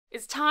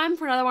It's time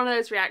for another one of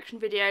those reaction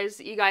videos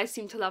that you guys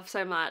seem to love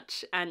so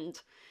much, and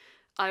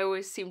I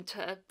always seem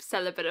to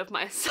sell a bit of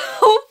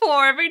myself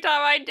for every time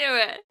I do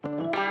it.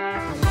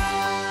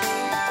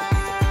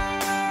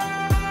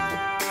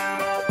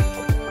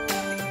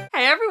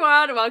 Hey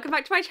everyone, welcome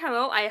back to my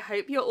channel. I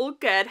hope you're all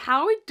good.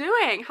 How are we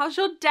doing? How's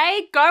your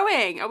day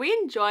going? Are we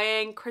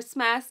enjoying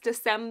Christmas,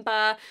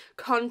 December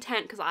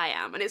content? Because I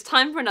am, and it's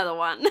time for another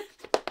one.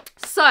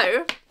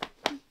 So,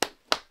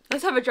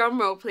 let's have a drum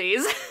roll,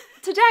 please.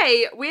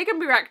 Today, we're going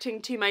to be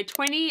reacting to my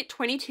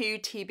 2022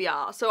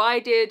 TBR. So I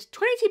did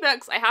 22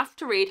 books I have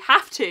to read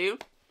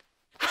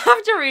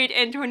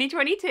in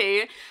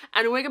 2022,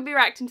 and we're going to be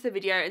reacting to the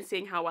video and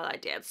seeing how well I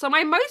did. So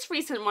my most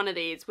recent one of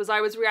these was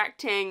I was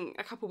reacting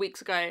a couple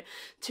weeks ago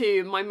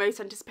to my most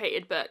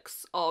anticipated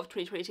books of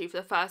 2022 for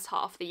the first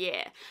half of the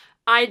year.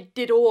 I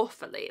did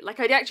awfully.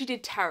 Like, I actually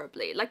did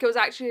terribly. Like, it was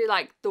actually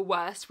like the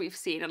worst we've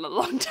seen in a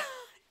long time.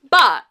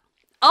 But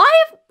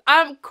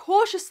I'm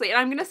cautiously, and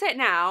I'm going to say it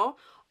now,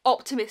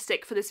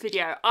 optimistic for this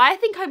video. I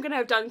think I'm gonna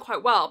have done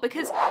quite well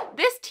because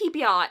this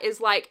TBR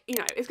is like, you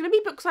know, it's gonna be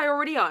books I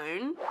already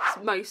own,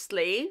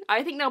 mostly.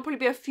 I think there'll probably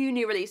be a few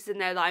new releases in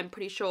there that I'm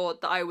pretty sure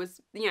that I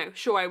was, you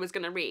know, I was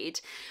gonna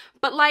read.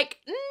 But like,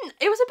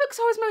 it was a book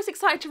I was most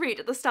excited to read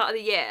at the start of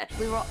the year.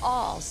 We were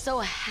all so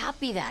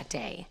happy that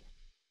day.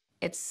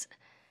 It's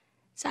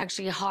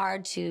actually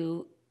hard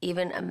to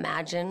even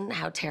imagine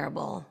how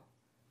terrible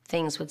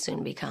things would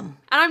soon become.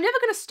 And I'm never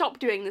going to stop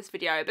doing this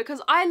video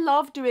because I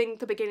love doing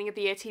the beginning of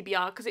the year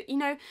TBR because it, you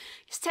know,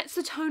 sets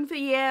the tone for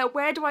the year.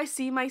 Where do I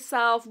see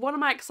myself? What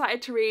am I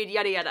excited to read?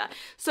 Yada yada.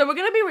 So we're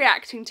going to be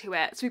reacting to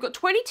it. So we've got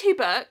 22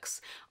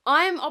 books.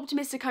 I'm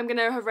optimistic I'm going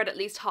to have read at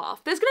least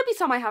half. There's going to be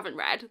some I haven't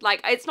read.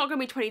 Like, it's not going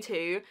to be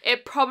 22.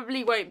 It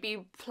probably won't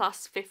be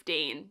plus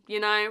 15, you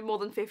know, more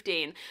than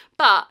 15.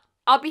 But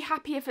I'll be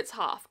happy if it's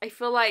half. I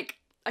feel like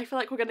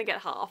we're going to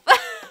get half.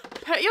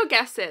 Put your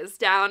guesses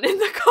down in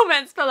the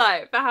comments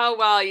below for how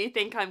well you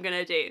think I'm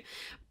gonna do.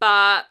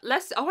 But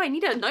oh, I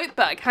need a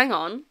notebook, hang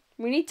on.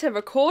 We need to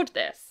record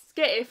this. Let's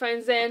get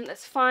earphones in,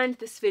 let's find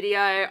this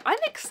video. I'm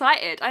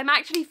excited. I'm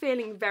actually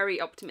feeling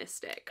very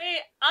optimistic.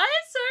 I am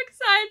so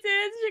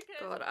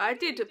excited. God, I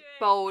did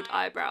bold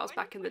eyebrows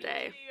back in the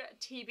day.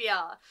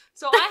 TBR.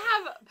 So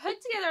I have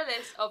put together a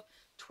list of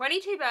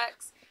 22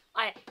 books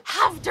I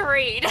have to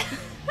read.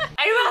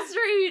 I must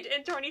read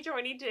in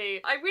 2022.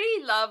 I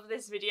really love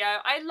this video.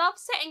 I love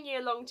setting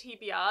year-long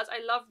TBRs.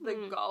 I love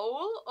the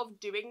goal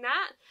of doing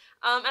that.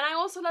 And I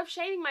also love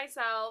shaming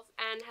myself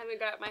and having a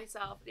go at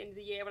myself at the end of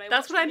the year when I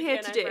That's what I'm here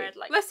to do.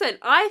 Listen,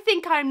 I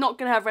think I'm not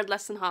going to have read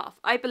less than half.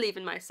 I believe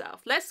in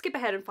myself. Let's skip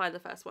ahead and find the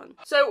first one.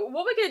 So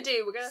what we're going to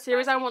do, we're going to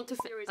series I want to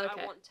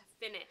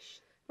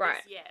finish.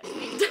 Right. Yes,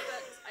 these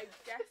books I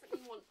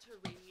definitely want to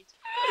read.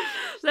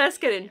 Let's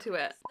get into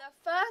it.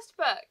 The first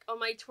book on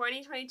my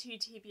 2022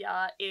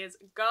 TBR is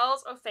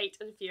Girls of Fate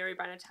and Fury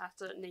by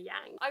Natasha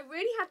Nayang. I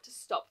really had to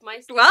stop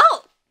myself.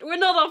 Well, we're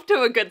not off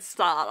to a good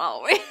start,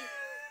 are we?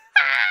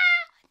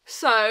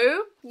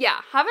 So, yeah,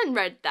 haven't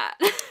read that.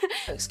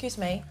 Excuse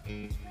me,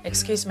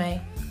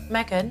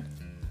 Megan,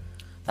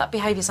 that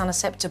behaviour's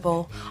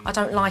unacceptable. I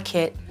don't like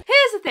it.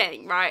 Here's the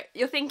thing, right?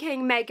 You're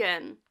thinking,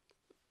 Megan,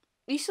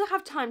 you still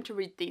have time to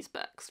read these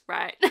books,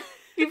 right?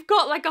 You've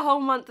got like a whole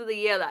month of the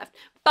year left.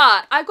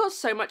 But I've got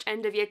so much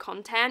end of year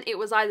content, it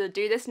was either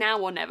do this now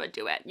or never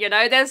do it. You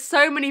know, there's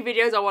so many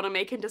videos I want to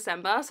make in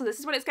December, so this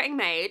is when it's getting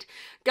made.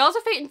 Girls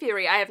of Fate and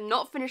Fury, I have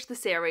not finished the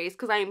series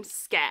because I am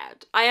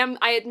scared. I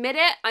admit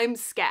it, I'm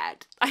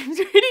scared. I'm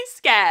really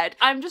scared.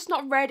 I'm just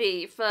not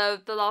ready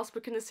for the last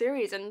book in the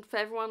series and for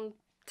everyone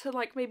to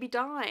like maybe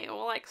die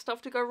or like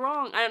stuff to go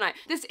wrong. I don't know.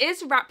 This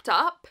is wrapped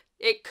up.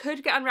 It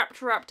could get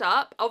unwrapped or wrapped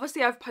up.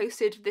 Obviously, I've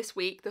posted this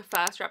week the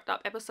first wrapped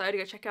up episode.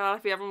 Go check it out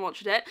if you haven't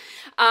watched it.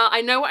 I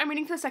know what I'm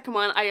reading for the second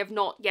one. I have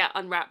not yet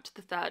unwrapped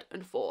the third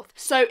and fourth.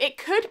 So it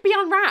could be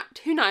unwrapped.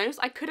 Who knows?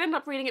 I could end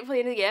up reading it for the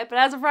end of the year, but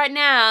as of right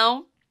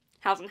now,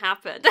 hasn't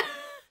happened.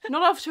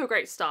 Not off to a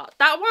great start.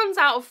 That one's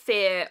out of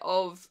fear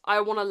of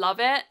I want to love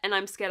it and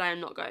I'm scared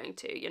I'm not going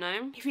to, you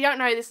know? If you don't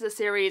know, this is a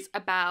series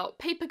about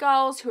paper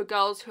girls who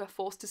are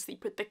forced to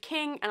sleep with the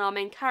king, and our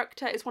main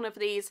character is one of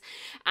these,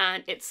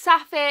 and it's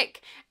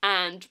sapphic,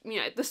 and,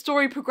 you know, the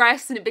story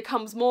progresses and it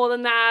becomes more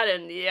than that,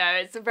 and, you know,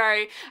 it's a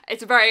very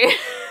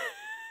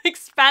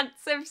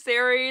expansive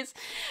series.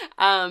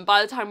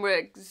 By the time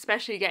we're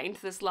especially getting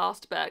to this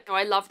last book,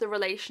 I love the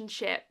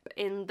relationship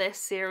in this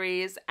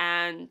series,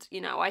 and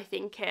you know, I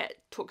think it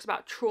talks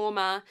about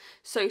trauma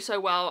so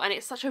well, and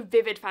it's such a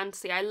vivid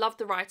fantasy. I love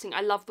the writing,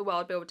 I love the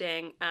world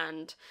building,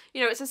 and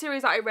you know, it's a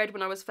series that I read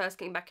when I was first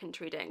getting back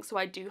into reading, so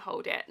I do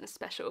hold it in a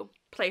special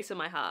place in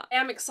my heart. I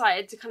am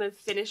excited to kind of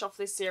finish off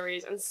this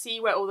series and see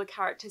where all the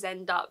characters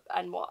end up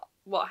and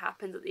what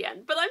happens at the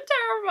end, but I'm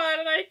terrified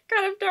and I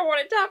kind of don't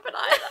want it to happen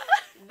either.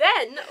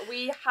 Then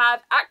we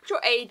have Actual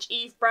Age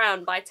Eve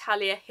Brown by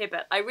Talia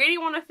Hibbert. I really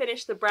want to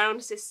finish the Brown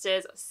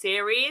Sisters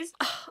series.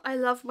 I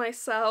love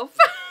myself.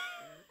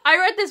 I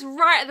read this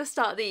right at the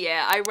start of the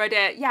year. I read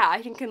it, yeah,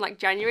 I think in like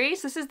January.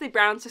 So this is the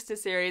Brown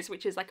Sisters series,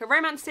 which is like a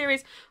romance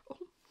series. Oh,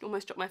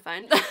 almost dropped my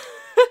phone.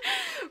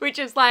 which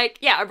is like,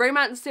 yeah, a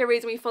romance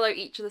series, and we follow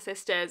each of the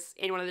sisters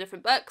in one of the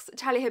different books.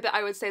 Talia Hibbert,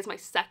 I would say, is my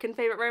second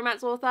favourite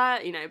romance author,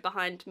 you know,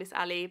 behind Miss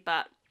Ali,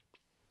 but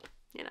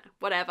you know,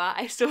 whatever.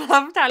 I still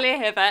love Talia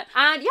Hibbert.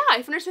 And yeah,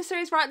 I finished this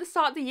series right at the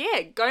start of the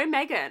year. Go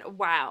Megan.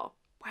 Wow.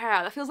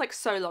 Wow, that feels like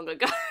so long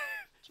ago.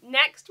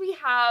 Next we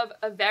have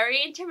a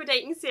very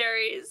intimidating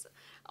series.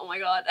 Oh my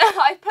god.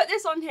 I put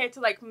this on here to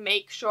like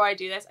make sure I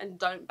do this and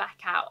don't back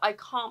out. I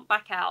can't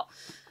back out.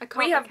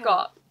 We have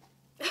got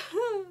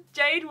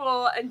Jade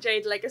War and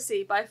Jade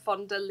Legacy by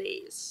Fonda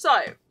Lee.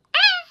 So,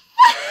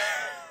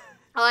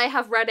 I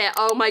have read it.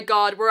 Oh my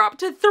god, we're up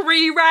to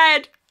 3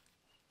 read.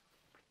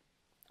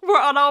 We're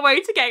on our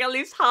way to getting at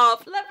least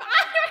half.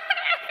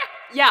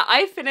 Yeah,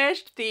 I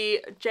finished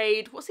the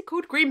Jade, what's it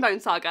called? Greenbone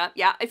Saga.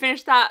 Yeah, I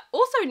finished that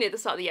also near the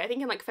start of the year, I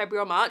think in like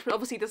February or March, but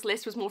obviously this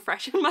list was more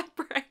fresh in my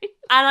brain.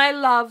 And I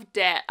loved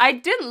it. I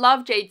didn't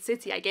love Jade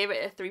City, I gave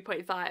it a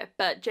 3.5,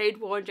 but Jade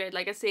War and Jade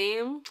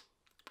Legacy,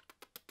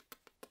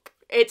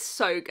 it's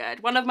so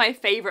good. One of my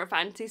favourite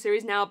fantasy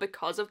series now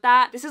because of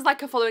that. This is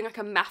like following like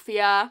a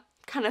mafia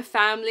kind of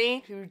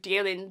family who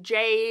deal in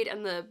jade,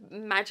 and the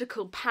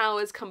magical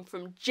powers come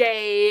from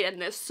jade, and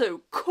they're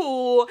so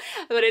cool,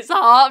 but it's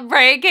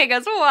heartbreaking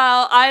as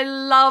well. I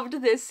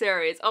loved this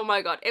series. Oh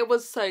my god, it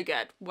was so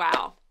good.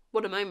 Wow,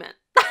 what a moment.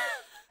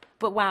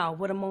 But wow,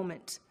 what a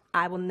moment.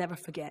 I will never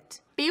forget.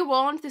 Be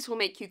warned, this will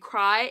make you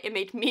cry. It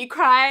made me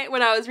cry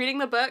when I was reading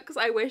the books.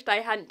 I wished I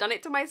hadn't done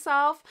it to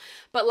myself,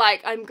 but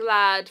like, I'm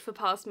glad for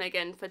past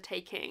Megan for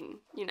taking,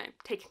 you know,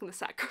 taking the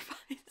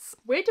sacrifice.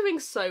 We're doing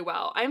so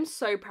well. I'm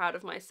so proud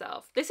of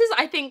myself. This is,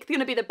 I think,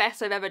 gonna be the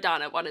best I've ever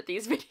done at one of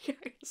these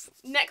videos.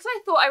 Next, I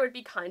thought I would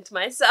be kind to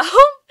myself,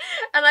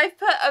 and I've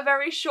put a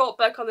very short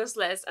book on this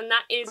list, and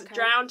that is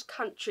Drowned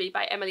Country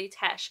by Emily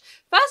Tesh.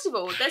 First of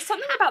all, there's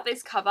something about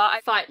this cover.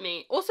 Fight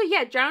me. Also,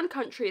 yeah, Drowned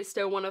Country is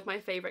still one of my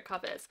favourite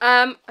covers.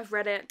 I've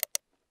read it.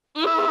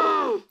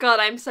 God,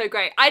 I'm so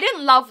great. I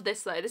didn't love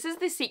this though. This is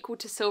the sequel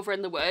to Silver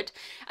in the Wood,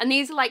 and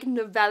these are like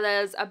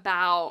novellas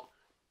about,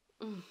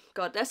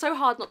 God, they're so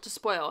hard not to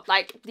spoil.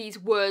 Like these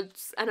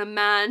woods and a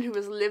man who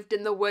has lived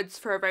in the woods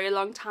for a very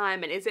long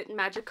time, and is it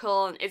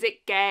magical and is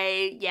it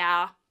gay?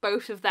 Yeah,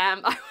 both of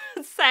them, I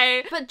would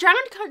say. But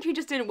Drowned Country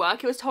just didn't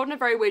work. It was told in a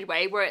very weird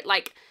way where it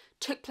like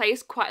took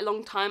place quite a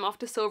long time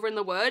after Silver in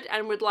the Wood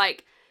and would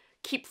like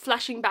keep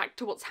flashing back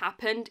to what's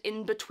happened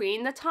in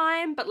between the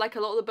time, but like a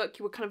lot of the book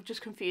you were kind of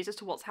just confused as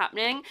to what's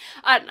happening.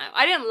 I don't know,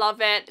 I didn't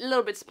love it, a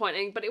little bit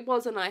disappointing, but it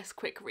was a nice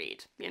quick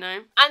read, you know?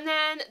 And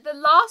then the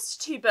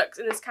last 2 books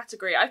in this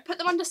category, I've put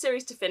them under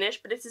series to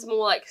finish, but this is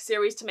more like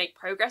series to make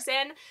progress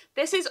in.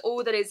 This is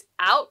all that is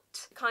out,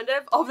 kind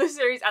of the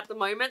series at the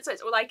moment, so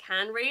it's all I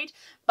can read,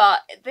 but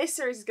this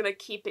series is going to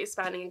keep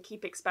expanding and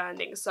keep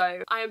expanding,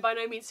 so I am by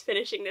no means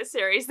finishing this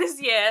series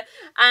this year.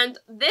 And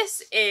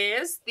this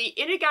is The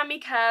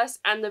Inugami Curse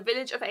and The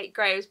Village of 8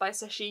 Graves by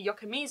Sashi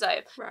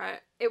Yokomizo.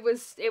 Right, it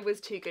was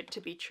too good to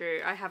be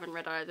true. I haven't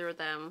read either of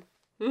them.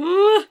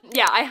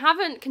 Yeah, I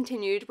haven't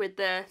continued with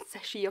the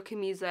Sashi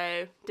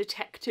Yokomizo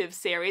detective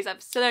series.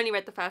 I've still only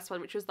read the first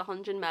one, which was The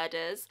Honjin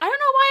Murders. I don't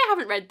know why I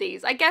haven't read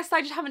these. I guess I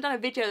just haven't done a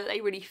video that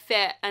they really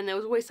fit, and there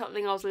was always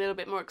something I was a little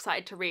bit more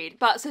excited to read.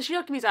 But Sashi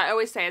Yokomizo, I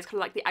always say, is kind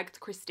of like the Agatha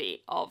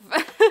Christie of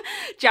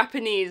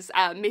Japanese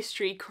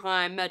mystery,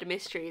 crime, murder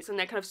mysteries, and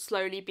they're kind of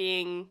slowly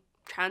being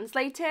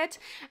translated,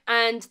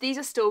 and these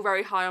are still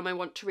very high on my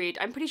want to read.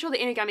 I'm pretty sure The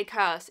Inugami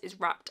Curse is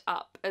wrapped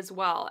up as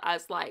well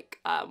as like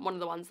one of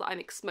the ones that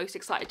I'm most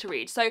excited to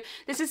read. So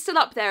this is still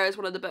up there as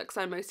one of the books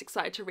I'm most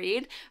excited to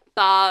read,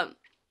 but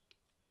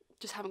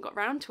just haven't got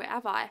round to it,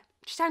 have I?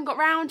 Just haven't got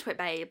round to it,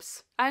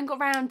 babes. I haven't got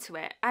round to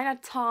it. I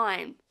had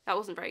time. That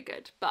wasn't very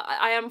good, but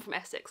I am from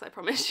Essex, I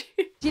promise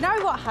you. Do you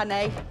know what,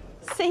 honey?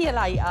 See you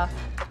later.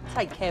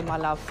 Take care, my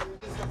love.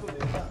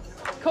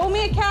 Call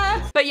me a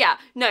cab. But yeah,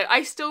 no,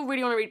 I still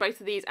really want to read both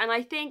of these, and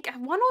I think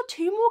 1 or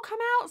 2 more come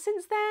out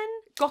since then.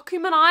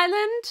 Gokuman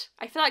Island,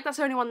 I feel like that's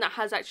the only one that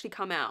has actually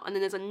come out, and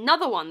then there's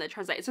another one they're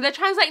translating. So they're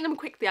translating them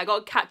quickly. I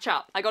gotta catch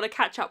up. I gotta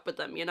catch up with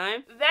them, you know?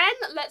 Then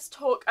let's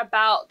talk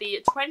about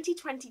the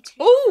 2022.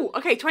 Oh,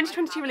 okay,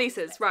 2022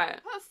 releases, right. I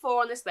put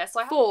 4 on this list.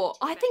 So I 4.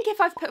 I think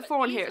if I've put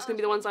 4 on here, it's gonna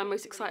be the ones I'm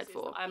most excited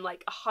for. I'm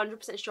like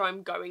 100% sure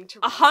I'm going to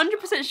read.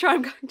 100% sure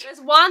I'm going to.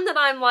 There's one that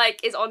I'm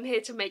like is on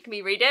here to make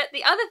me read it.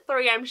 The other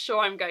 3 I'm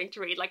sure I'm going to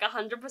read, like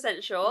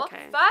 100% sure.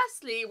 Okay.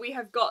 Firstly, we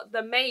have got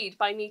The Maid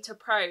by Nita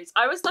Prose.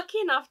 I was lucky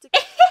enough to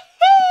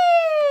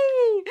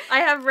I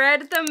have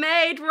read The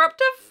Maid. We're up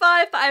to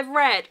 5 that I've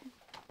read.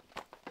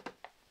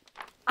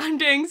 I'm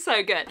doing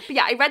so good. But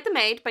yeah, I read The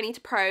Maid by Nita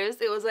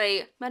Prose. It was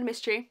a murder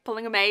mystery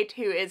following a maid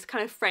who is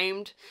kind of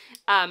framed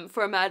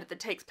for a murder that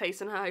takes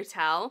place in her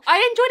hotel. I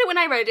enjoyed it when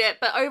I read it,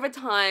 but over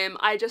time,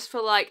 I just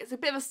feel like it's a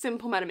bit of a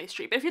simple murder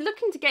mystery. But if you're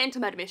looking to get into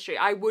murder mystery,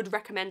 I would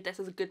recommend this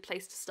as a good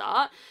place to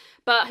start.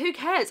 But who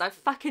cares? I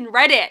fucking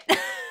read it.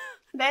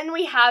 Then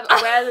we have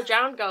Where the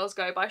Drowned Girls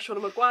Go by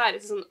Shauna Maguire.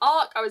 This is an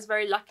ARC I was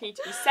very lucky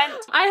to be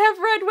sent. I have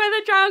read Where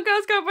the Drowned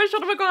Girls Go by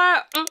Shauna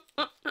Maguire.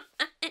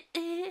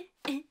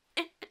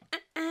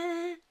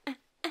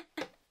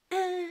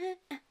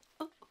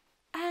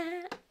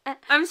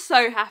 I'm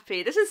so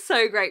happy. This is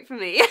so great for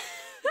me.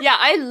 Yeah,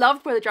 I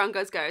loved Where the Drowned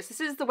Girls Goes.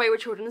 This is the Wayward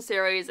Children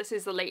series. This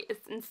is the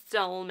latest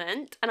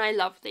installment, and I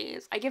love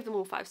these. I give them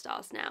all 5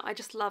 stars now. I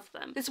just love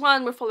them. This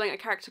one, we're following a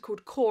character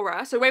called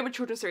Cora. So Wayward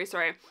Children series,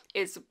 sorry,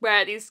 is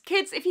where these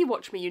kids, if you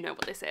watch me, you know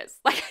what this is.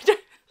 Like,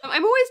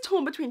 I'm always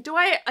torn between, do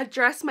I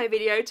address my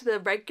video to the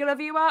regular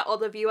viewer or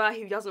the viewer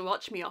who doesn't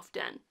watch me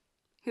often?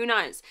 Who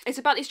knows? It's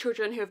about these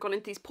children who have gone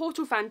into these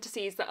portal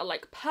fantasies that are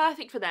like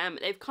perfect for them.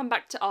 They've come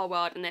back to our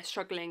world and they're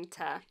struggling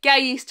to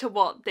get used to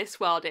what this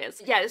world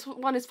is. Yeah, this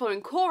one is following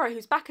Cora,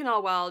 who's back in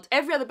our world.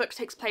 Every other book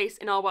takes place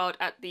in our world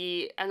at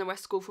the NOS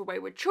School for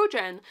Wayward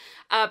Children.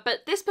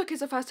 But this book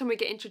is the first time we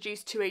get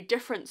introduced to a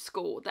different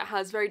school that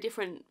has very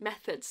different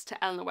methods to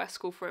NOS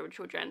School for Wayward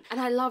Children. And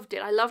I loved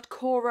it. I loved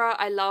Cora.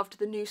 I loved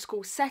the new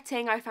school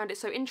setting. I found it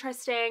so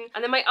interesting.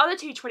 And then my other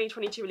 2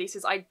 2022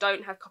 releases I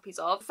don't have copies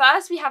of.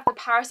 First, we have The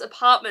Paris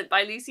Apartment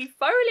by Lucy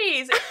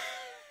Foley's.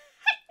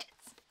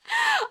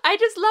 I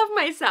just love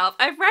myself.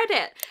 I've read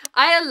it.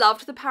 I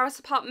loved The Paris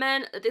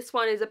Apartment. This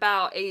one is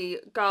about a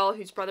girl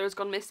whose brother has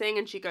gone missing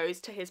and she goes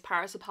to his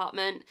Paris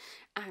apartment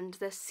and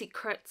there's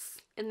secrets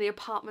in the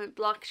apartment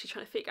block. She's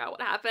trying to figure out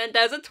what happened.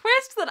 There's a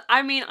twist that,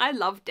 I mean, I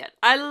loved it.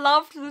 I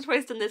loved the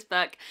twist in this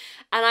book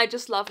and I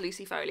just love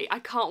Lucy Foley. I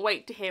can't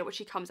wait to hear what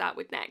she comes out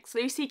with next.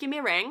 Lucy, give me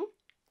a ring.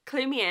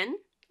 Clue me in.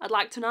 I'd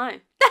like to know.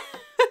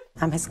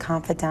 I'm his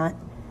confidant,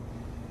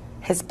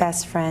 his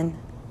best friend,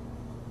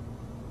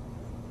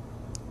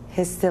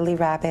 his silly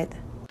rabbit.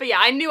 But yeah,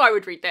 I knew I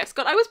would read this.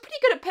 God, I was pretty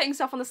good at putting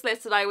stuff on this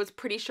list that I was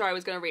pretty sure I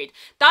was going to read.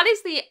 That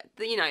is the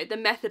you know, the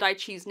method I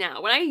choose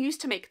now. When I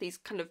used to make these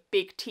kind of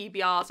big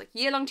TBRs, like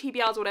year-long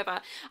TBRs or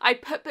whatever,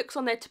 I'd put books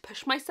on there to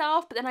push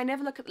myself, but then I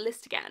never look at the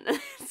list again.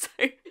 So,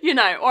 you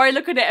know, or I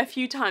look at it a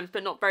few times,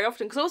 but not very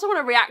often, because I also want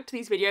to react to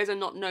these videos and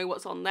not know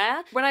what's on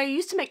there. When I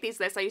used to make these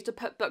lists, I used to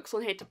put books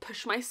on here to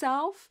push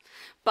myself,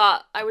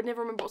 but I would never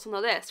remember what's on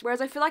the list.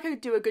 Whereas I feel like I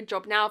do a good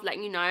job now of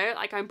letting you know,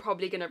 like, I'm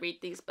probably going to read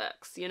these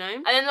books, you know?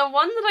 And then the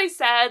one that I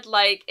said,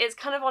 like, it's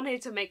kind of on here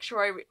to make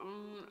sure I read.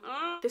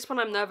 This one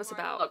I'm nervous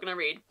about. I'm not going to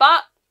read,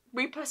 but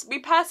we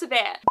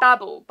persevere.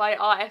 Babel by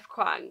R.F.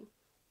 Kuang.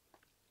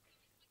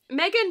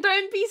 Megan,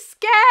 don't be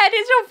scared.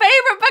 It's your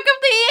favourite book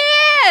of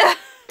the year.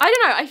 I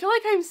don't know. I feel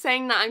like I'm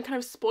saying that I'm kind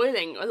of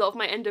spoiling a lot of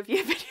my end of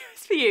year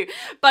videos for you,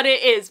 but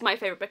it is my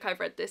favourite book I've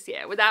read this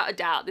year. Without a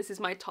doubt, this is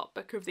my top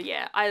book of the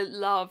year. I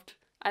loved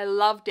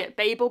it.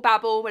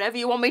 Babel, whatever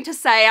you want me to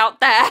say out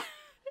there.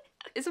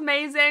 It's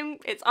amazing.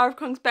 It's R.F.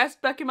 Kuang's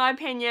best book in my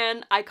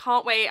opinion. I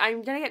can't wait.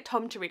 I'm gonna get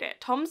Tom to read it.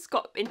 Tom's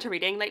got into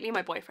reading lately,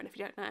 my boyfriend, if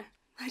you don't know.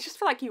 I just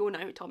feel like you all know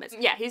who Tom is.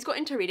 Yeah, he's got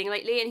into reading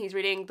lately and he's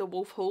reading the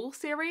Wolf Hall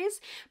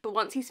series. But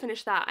once he's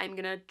finished that, I'm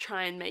gonna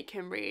try and make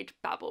him read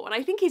Babel. And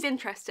I think he's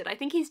interested. I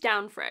think he's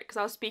down for it because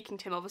I was speaking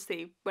to him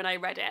obviously when I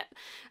read it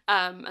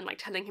and like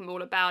telling him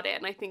all about it.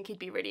 And I think he'd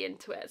be really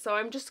into it. So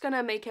I'm just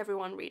gonna make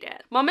everyone read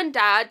it. Mum and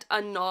Dad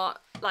are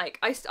not, like,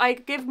 I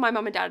give my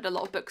mum and dad a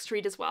lot of books to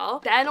read as well.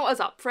 They're not as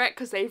up for it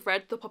because they've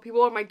read The Poppy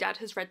War. My dad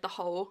has read the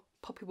whole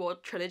Poppy War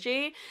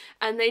trilogy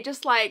and they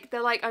just like,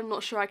 they're like, I'm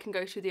not sure I can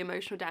go through the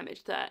emotional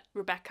damage that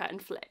Rebecca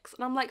inflicts.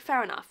 And I'm like,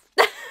 fair enough.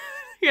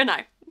 You know,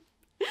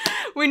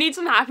 we need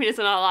some happiness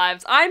in our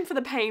lives. I'm for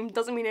the pain,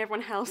 doesn't mean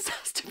everyone else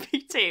has to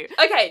be too.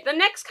 Okay, the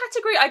next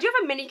category, I do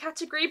have a mini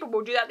category, but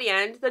we'll do that at the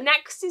end. The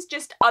next is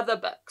just other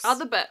books.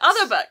 Other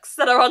books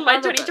that are on my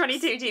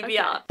 2022 TBR. Okay.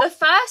 The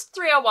first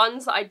 3 are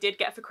ones that I did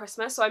get for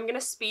Christmas, so I'm gonna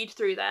speed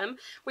through them.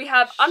 We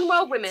have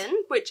Unwell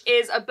Women, which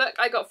is a book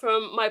I got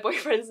from my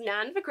boyfriend's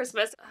nan for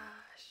Christmas.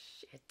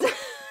 Shit.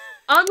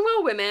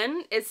 Unwell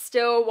Women is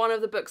still one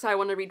of the books I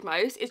want to read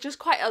most. It's just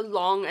quite a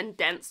long and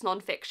dense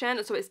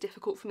non-fiction, so it's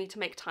difficult for me to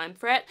make time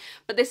for it.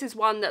 But this is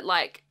one that,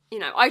 like, you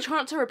know, I try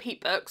not to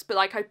repeat books, but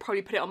like I'd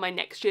probably put it on my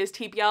next year's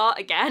TBR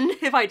again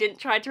if I didn't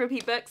try to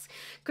repeat books,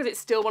 because it's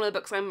still one of the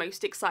books I'm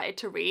most excited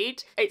to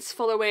read. It's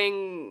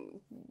following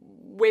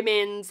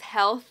women's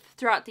health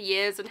throughout the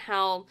years and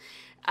how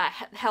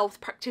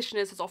health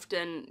practitioners has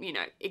often, you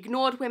know,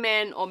 ignored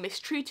women or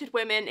mistreated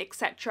women,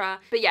 etc.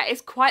 But yeah, it's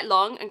quite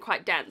long and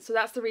quite dense, so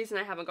that's the reason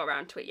I haven't got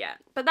around to it yet.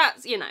 But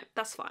that's, you know,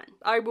 that's fine.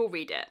 I will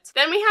read it.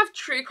 Then we have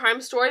True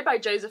Crime Story by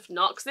Joseph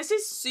Knox. This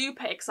is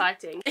super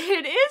exciting.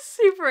 It is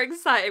super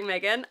exciting,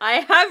 Megan. I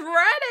have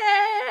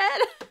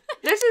read it!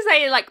 This is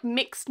a, like,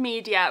 mixed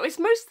media. It's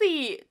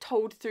mostly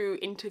told through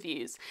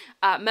interviews.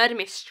 Murder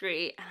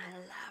mystery, and I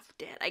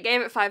loved it. I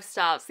gave it 5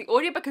 stars. The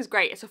audiobook is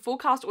great. It's a full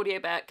cast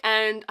audiobook,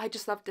 and I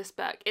just loved this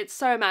book. It's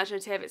so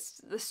imaginative.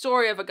 It's the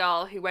story of a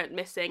girl who went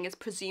missing, is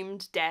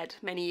presumed dead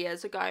many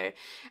years ago,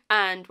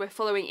 and we're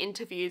following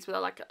interviews with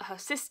like her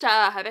sister,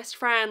 her best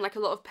friend, like a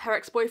lot of her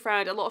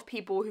ex-boyfriend, a lot of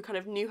people who kind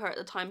of knew her at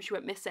the time she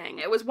went missing.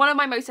 It was one of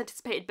my most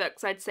anticipated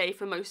books, I'd say,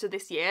 for most of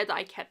this year, that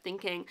I kept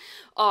thinking,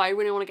 oh, I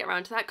really want to get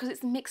around to that, because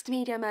it's mixed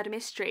media murder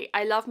mystery.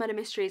 I love murder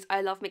mysteries.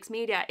 I love mixed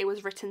media. It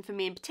was written for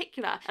me in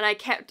particular, and I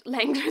kept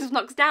laying Joseph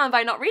Knox down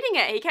by not reading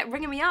it. He kept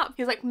ringing me up.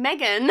 He was like,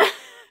 Megan,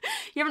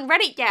 you haven't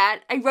read it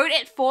yet. I wrote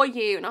it for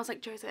you. And I was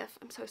like, Joseph,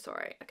 I'm so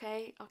sorry.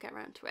 Okay, I'll get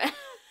around to it.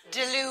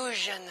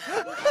 Delusion.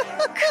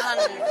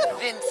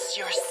 Convince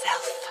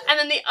yourself. And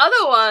then the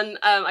other one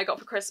I got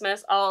for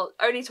Christmas, I'll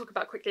only talk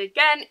about quickly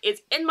again,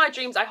 is In My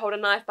Dreams I Hold a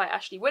Knife by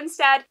Ashley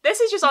Winstead. This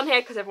is just on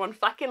here because everyone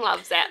fucking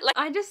loves it. Like,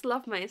 I just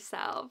love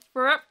myself.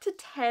 We're up to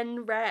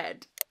 10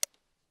 read.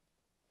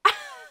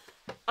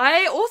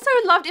 I also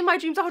loved In My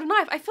Dreams I Hold a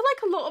Knife. I feel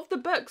like a lot of the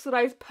books that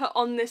I've put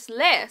on this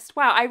list,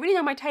 wow, I really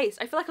know my taste.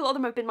 I feel like a lot of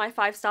them have been my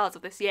 5 stars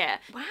of this year.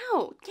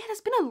 Wow, yeah,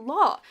 there's been a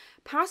lot.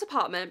 Paris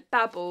Apartment,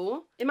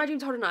 Babel, In My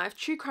Dreams I Hold a Knife,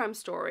 True Crime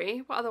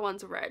Story, what other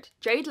ones I've read?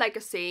 Jade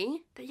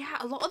Legacy. Yeah,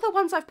 a lot of the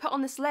ones I've put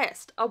on this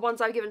list are ones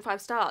I've given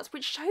 5 stars,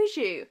 which shows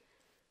you.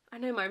 I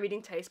know my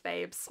reading taste,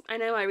 babes. I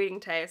know my reading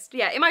taste.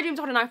 Yeah, In My Dreams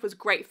I Hold a Knife was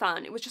great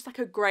fun. It was just like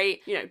a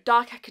great, you know,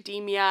 dark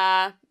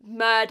academia,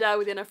 murder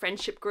within a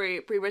friendship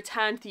group. We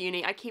returned to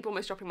uni. I keep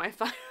almost dropping my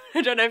phone.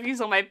 I don't know if you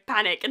saw my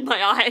panic in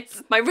my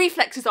eyes. My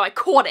reflexes, though, I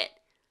caught it.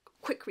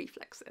 Quick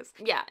reflexes.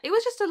 Yeah, it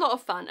was just a lot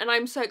of fun, and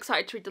I'm so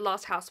excited to read The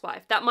Last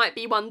Housewife. That might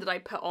be one that I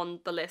put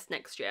on the list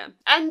next year.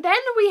 And then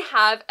we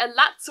have A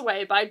Lat's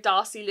Away by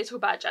Darcy Little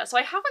Badger. So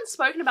I haven't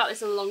spoken about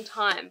this in a long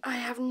time. I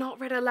have not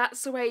read A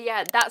Lat's Away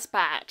yet. That's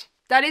bad.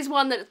 That is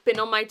one that's been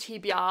on my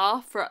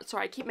TBR for,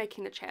 sorry, I keep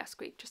making the chair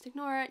squeak, just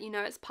ignore it, you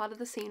know, it's part of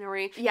the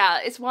scenery. Yeah,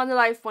 it's one that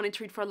I've wanted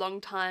to read for a long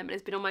time, and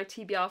it's been on my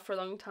TBR for a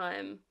long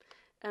time,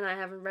 and I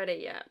haven't read it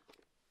yet.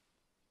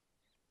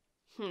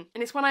 And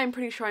it's one I'm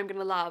pretty sure I'm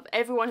gonna love.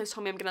 Everyone has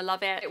told me I'm gonna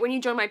love it. When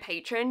you join my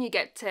Patreon, you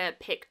get to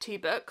pick 2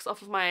 books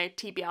off of my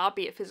TBR,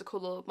 be it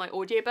physical or my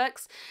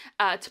audiobooks,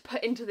 to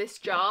put into this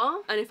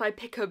jar. And if I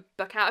pick a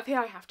book out of here,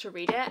 I have to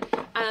read it.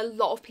 And a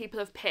lot of people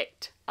have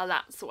picked A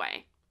Lat's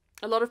Away.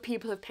 A lot of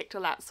people have picked A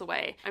Lat's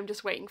Away. I'm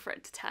just waiting for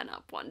it to turn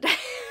up one day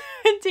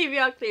in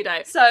TBR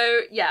Cluedo.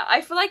 So yeah,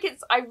 I feel like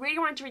I really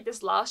wanted to read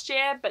this last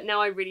year, but now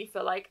I really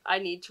feel like I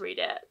need to read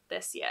it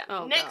this year.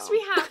 Oh, next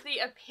we have The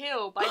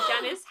Appeal by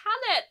Janice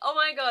Hallett. Oh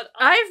my god.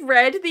 I've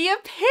read The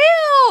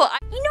Appeal!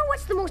 You know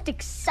what's the most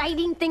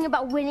exciting thing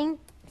about winning?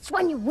 It's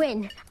when you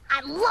win.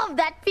 I love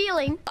that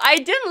feeling. I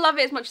didn't love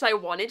it as much as I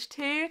wanted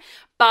to,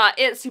 but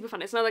it's super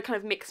fun. It's another kind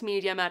of mixed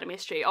media murder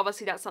mystery.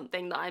 Obviously that's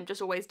something that I'm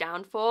just always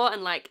down for,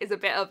 and like is a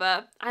bit of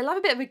a, I love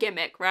a bit of a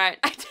gimmick, right?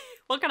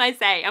 What can I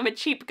say? I'm a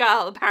cheap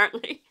girl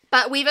apparently.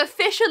 But we've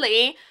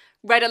officially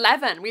read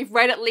 11. We've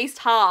read at least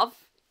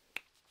half.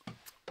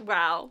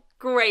 Wow,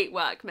 great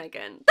work,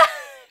 Megan.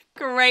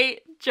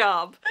 Great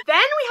job. Then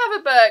we have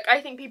a book I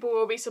think people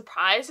will be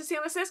surprised to see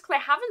on this list because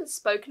I haven't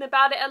spoken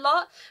about it a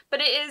lot, but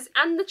it is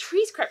And the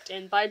Trees Crept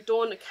In by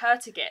Dawn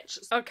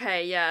Kurtagich.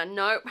 Okay, yeah,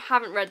 no,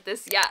 haven't read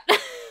this yet.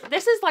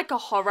 This is like a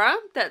horror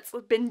that's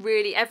been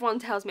really, everyone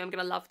tells me I'm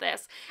gonna love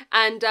this.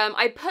 And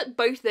I put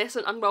both this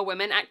and Unwell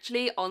Women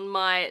actually on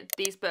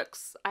these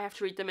books. I have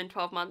to read them in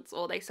 12 months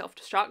or they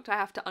self-destruct. I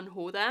have to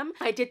unhaul them.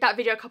 I did that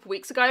video a couple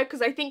weeks ago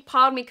because I think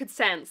part of me could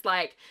sense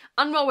like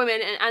Unwell Women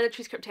and the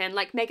Trees Crept In,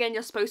 like Megan,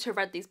 you're supposed to have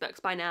read these books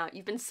by now.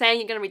 You've been saying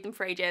you're gonna read them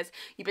for ages.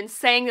 You've been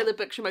saying they're the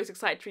books you're most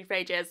excited to read for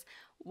ages.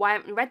 Why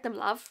haven't you read them,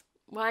 love?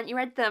 Why haven't you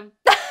read them?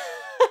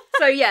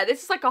 So yeah,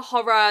 this is like a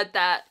horror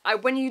that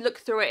when you look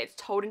through it, it's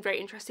told in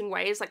very interesting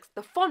ways. Like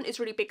the font is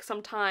really big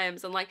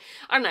sometimes and like,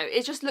 I don't know,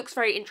 it just looks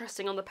very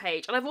interesting on the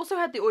page. And I've also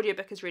heard the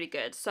audiobook is really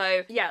good.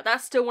 So yeah,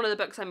 that's still one of the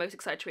books I'm most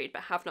excited to read,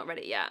 but have not read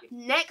it yet.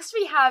 Next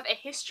we have A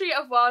History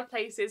of Wild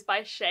Places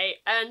by Shay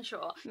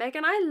Earnshaw.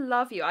 Megan, I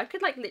love you. I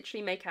could like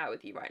literally make out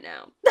with you right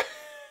now.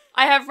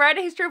 I have read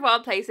A History of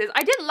Wild Places.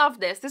 I didn't love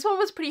this. This one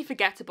was pretty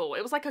forgettable.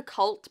 It was like a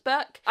cult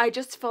book. I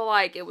just feel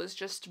like it was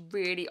just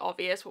really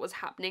obvious what was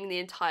happening in the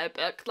entire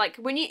book. Like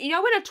when you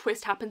know when a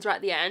twist happens right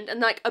at the end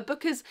and like a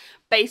book is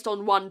based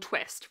on one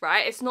twist,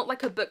 right? It's not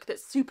like a book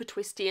that's super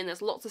twisty and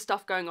there's lots of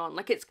stuff going on.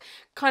 Like it's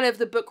kind of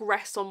the book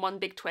rests on one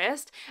big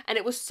twist and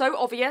it was so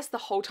obvious the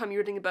whole time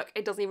you're reading the book,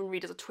 it doesn't even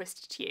read as a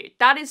twist to you.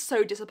 That is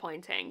so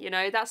disappointing, you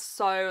know? That's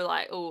so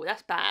like, oh,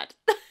 that's bad.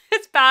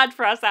 It's bad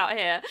for us out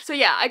here. So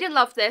yeah, I didn't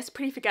love this,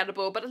 pretty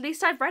forgettable, but at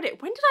least I've read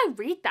it. When did I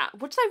read that?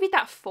 What did I read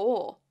that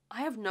for?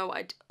 I have no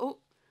idea. Oh,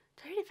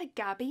 did I read it for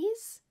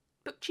Gabby's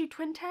BookTube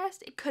twin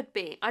test? It could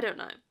be, I don't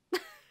know.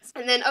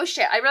 And then, oh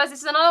shit, I realised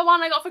this is another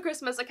one I got for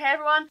Christmas, okay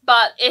everyone?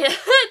 But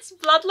it's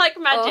Blood Like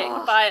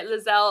Magic by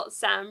Lizelle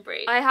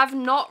Sambry. I have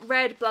not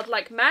read Blood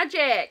Like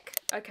Magic.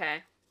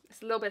 Okay.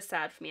 It's a little bit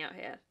sad for me out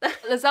here.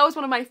 Lizelle is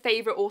one of my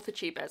favourite author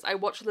tubers. I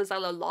watch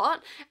Lizelle a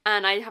lot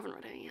and I haven't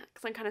read it yet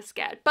because I'm kind of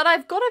scared. But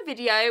I've got a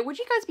video. Would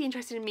you guys be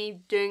interested in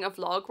me doing a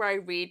vlog where I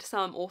read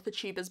some author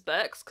tubers'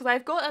 books? Because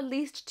I've got at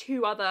least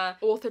 2 other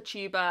author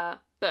tuber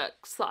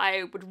books that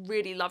I would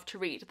really love to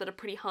read that are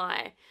pretty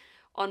high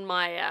on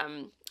my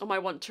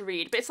want to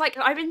read. But it's like,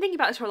 I've been thinking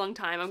about this for a long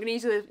time. I'm going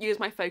to use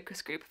my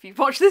focus group if you've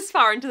watched this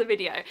far into the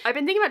video. I've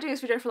been thinking about doing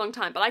this video for a long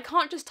time, but I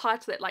can't just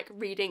title it like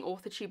reading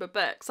author tuber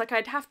books. Like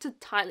I'd have to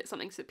title it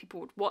something so that people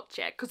would watch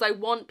it because I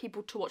want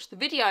people to watch the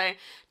video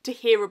to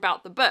hear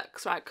about the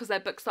books, right? Because they're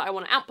books that I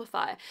want to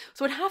amplify.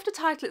 So I'd have to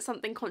title it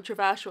something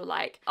controversial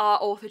like, are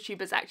author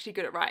tubers actually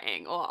good at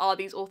writing? Or are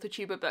these author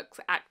tuber books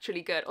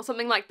actually good? Or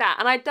something like that.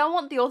 And I don't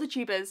want the author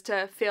tubers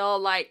to feel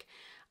like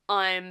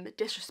I'm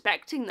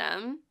disrespecting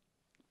them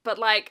but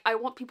like I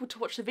want people to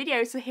watch the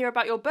videos to hear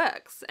about your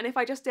books. And if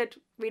I just did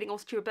reading all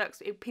Stuart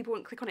books, people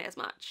wouldn't click on it as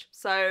much.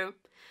 So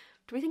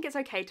do we think it's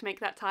okay to make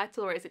that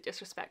title, or is it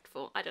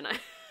disrespectful? I don't know.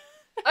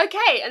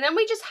 Okay, and then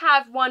we just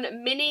have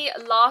one mini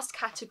last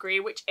category,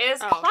 which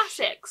is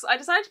classics. I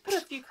decided to put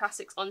a few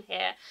classics on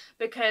here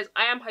because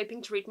I am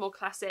hoping to read more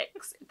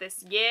classics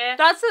this year.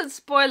 That's a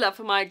spoiler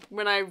for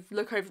when I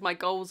look over my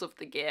goals of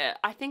the year.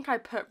 I think I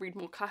put read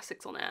more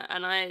classics on it,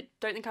 and I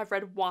don't think I've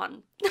read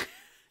one.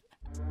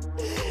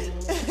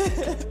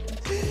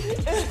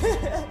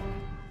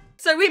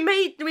 So we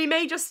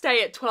may just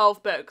stay at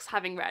 12 books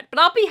having read, but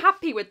I'll be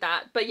happy with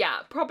that. But yeah,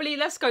 probably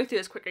let's go through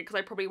this quickly because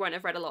I probably won't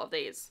have read a lot of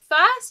these.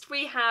 First,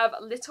 we have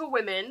Little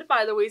Women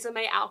by Louisa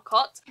May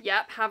Alcott.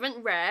 Yep,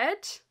 haven't read.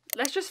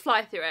 Let's just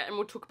fly through it and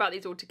we'll talk about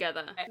these all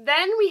together.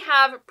 Then we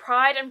have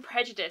Pride and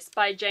Prejudice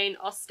by Jane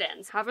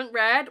Austen. Haven't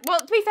read. Well,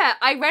 to be fair,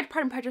 I read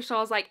Pride and Prejudice when I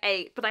was like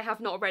 8, but I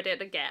have not read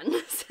it again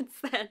since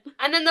then.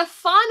 And then the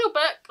final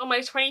book on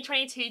my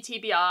 2022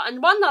 TBR,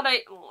 and one that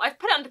I've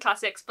put it under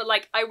classics, but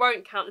like I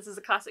won't count this as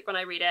a classic when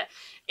I read it,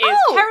 is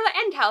Terror at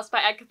End House by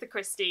Agatha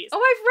Christie. Oh,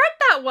 I've read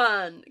that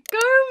one. Go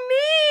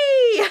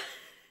me!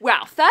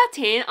 Wow,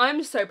 13.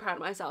 I'm so proud of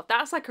myself.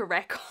 That's like a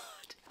record.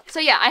 So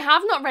yeah, I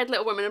have not read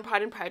Little Women and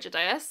Pride and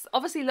Prejudice.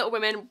 Obviously Little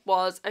Women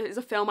is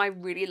a film I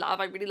really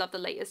love. I really love the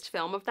latest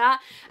film of that.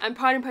 And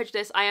Pride and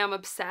Prejudice, I am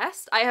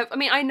obsessed.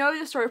 I know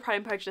the story of Pride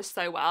and Prejudice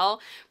so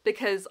well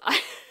because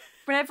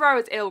whenever I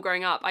was ill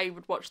growing up, I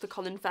would watch the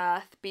Colin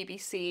Firth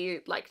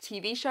BBC like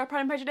TV show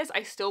Pride and Prejudice.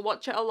 I still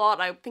watch it a lot.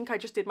 I think I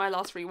just did my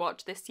last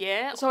rewatch this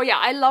year. So yeah,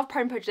 I love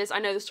Pride and Prejudice. I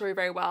know the story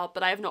very well,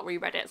 but I have not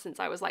reread it since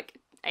I was like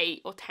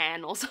 8 or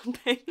 10 or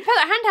something.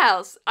 That Hand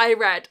House I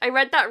read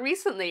that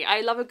recently.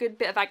 I love a good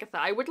bit of Agatha.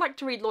 I would like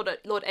to read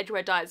Lord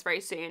Edgware Dies very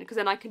soon because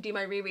then I can do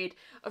my reread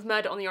of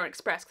Murder on the Orient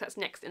Express because that's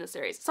next in the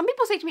series. Some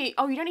people say to me,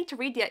 oh, you don't need to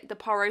read the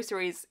Poirot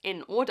series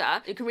in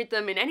order. You can read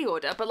them in any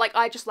order, but like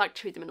I just like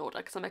to read them in order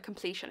because I'm a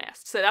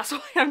completionist. So that's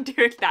why I'm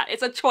doing that.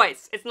 It's a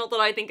choice. It's not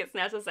that I think it's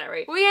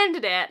necessary. We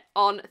ended it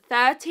on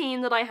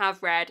 13 that I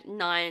have read,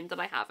 9 that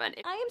I haven't.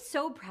 I am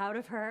so proud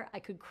of her, I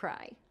could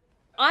cry.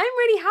 I'm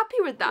really happy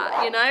with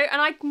that, you know,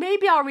 and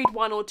maybe I'll read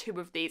 1 or 2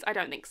 of these. I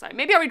don't think so.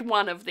 Maybe I'll read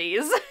 1 of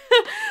these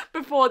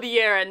before the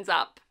year ends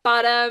up.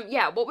 But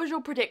yeah, what was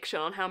your prediction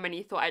on how many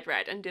you thought I'd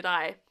read, and did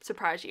I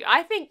surprise you?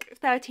 I think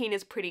 13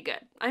 is pretty good.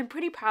 I'm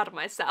pretty proud of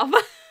myself.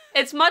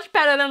 It's much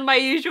better than my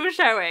usual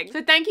showing.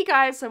 So thank you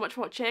guys so much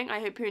for watching. I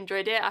hope you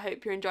enjoyed it. I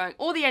hope you're enjoying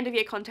all the end of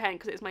year content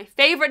because it's my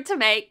favourite to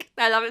make.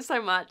 I love it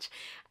so much.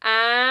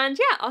 And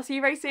yeah, I'll see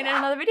you very soon in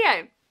another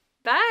video.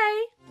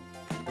 Bye!